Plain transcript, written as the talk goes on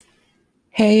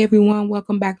Hey everyone,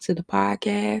 welcome back to the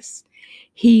podcast.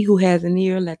 He who has an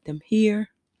ear, let them hear.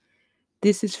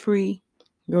 This is Free,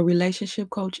 your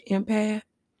relationship coach empath,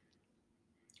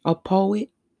 a poet,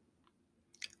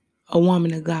 a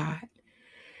woman of God.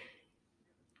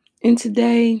 And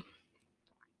today,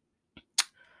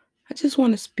 I just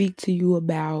want to speak to you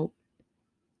about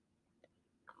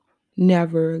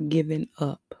never giving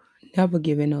up. Never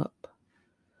giving up.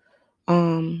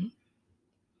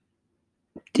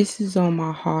 This is on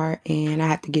my heart and I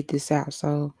have to get this out.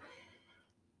 So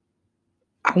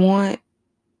I want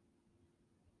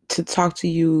to talk to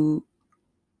you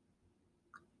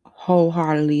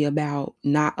wholeheartedly about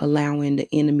not allowing the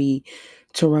enemy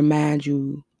to remind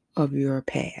you of your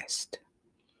past.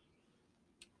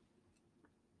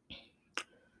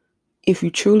 If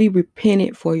you truly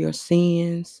repented for your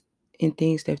sins and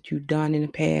things that you've done in the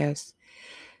past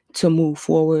to move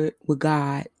forward with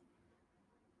God,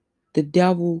 the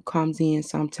devil comes in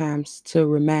sometimes to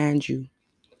remind you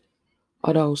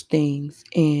of those things.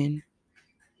 And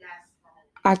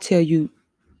I tell you,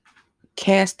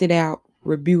 cast it out,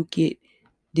 rebuke it,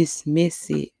 dismiss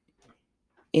it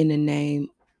in the name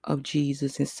of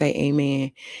Jesus and say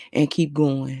amen and keep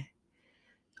going.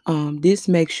 This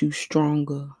makes you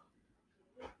stronger.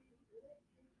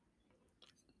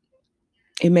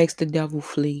 It makes the devil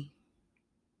flee.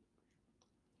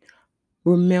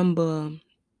 Remember,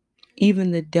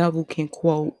 even the devil can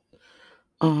quote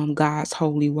God's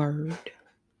holy word,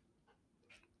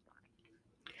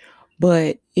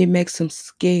 but it makes him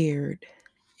scared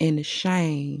and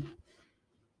ashamed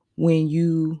when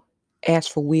you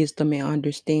ask for wisdom and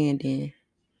understanding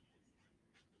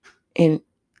and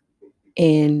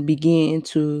begin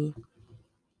to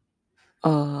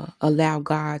allow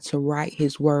God to write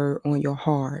his word on your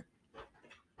heart.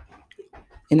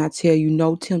 And I tell you,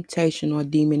 no temptation or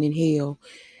demon in hell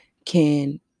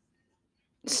can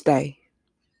stay.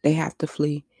 They have to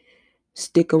flee.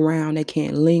 Stick around. They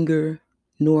can't linger,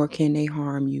 nor can they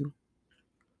harm you.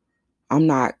 I'm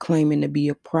not claiming to be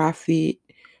a prophet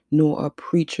nor a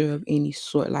preacher of any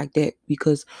sort like that,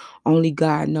 because only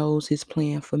God knows his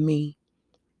plan for me.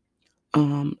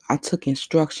 I took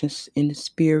instructions in the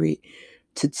spirit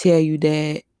to tell you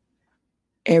that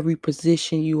every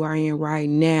position you are in right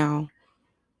now,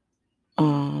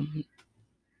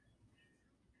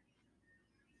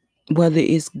 whether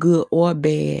it's good or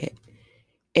bad,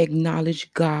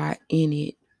 acknowledge God in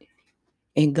it,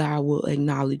 and God will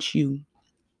acknowledge you.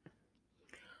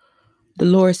 The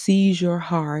Lord sees your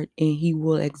heart and he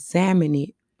will examine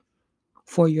it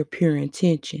for your pure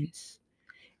intentions.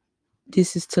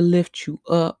 This is to lift you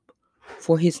up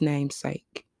for his name's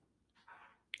sake.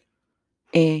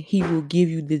 And he will give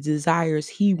you the desires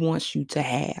he wants you to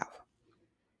have.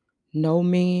 No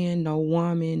man, no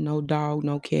woman, no dog,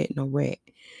 no cat, no rat.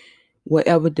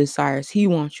 Whatever desires he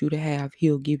wants you to have,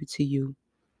 he'll give it to you.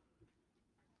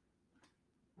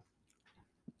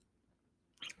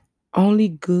 Only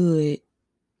good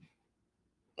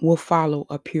will follow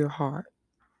a pure heart.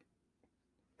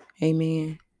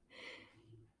 Amen.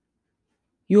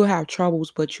 You'll have troubles,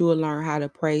 but you'll learn how to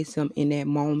praise him in that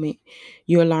moment.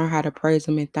 You'll learn how to praise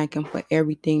him and thank him for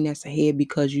everything that's ahead,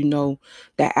 because you know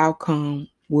the outcome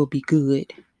will be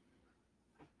good.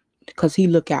 Because he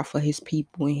look out for his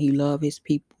people and he love his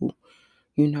people,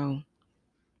 you know.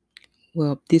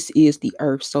 Well, this is the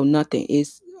earth, so nothing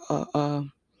is a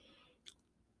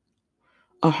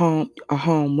home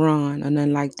run or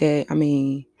nothing like that. I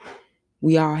mean,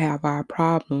 we all have our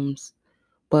problems,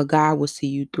 but God will see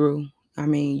you through. I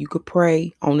mean, you could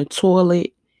pray on the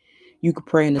toilet, you could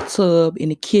pray in the tub, in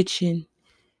the kitchen,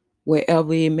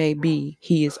 wherever it may be.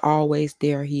 He is always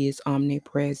there. He is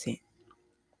omnipresent.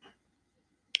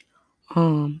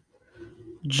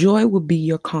 Joy will be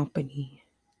your company.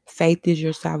 Faith is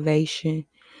your salvation.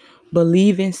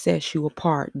 Believing sets you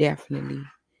apart, definitely.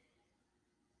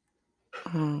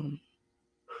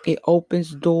 It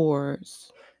opens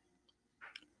doors.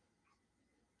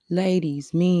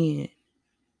 Ladies, men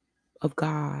of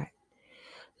God,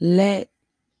 let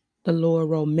the Lord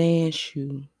romance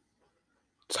you,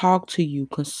 talk to you,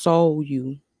 console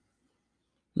you,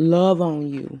 love on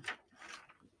you.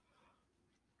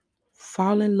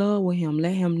 Fall in love with him.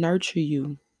 Let him nurture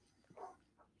you.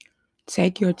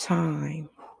 Take your time.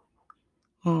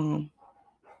 Don't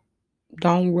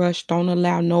rush. Don't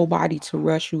allow nobody to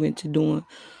rush you into doing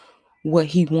what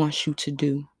he wants you to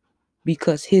do,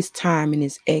 because his timing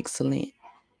is excellent.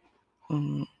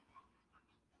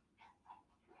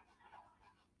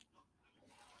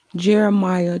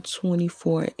 Jeremiah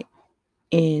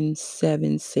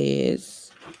 24:7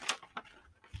 says,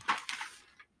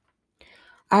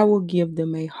 I will give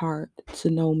them a heart to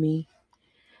know me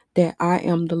that I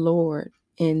am the Lord,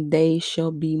 and they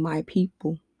shall be my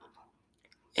people,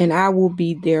 and I will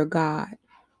be their God,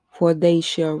 for they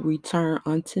shall return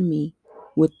unto me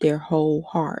with their whole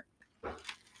heart.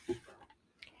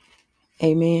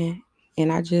 Amen.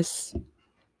 And I just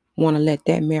want to let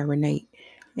that marinate.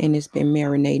 And it's been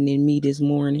marinating in me this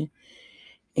morning.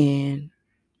 And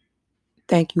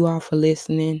thank you all for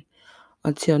listening.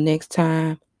 Until next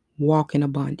time, walk in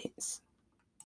abundance.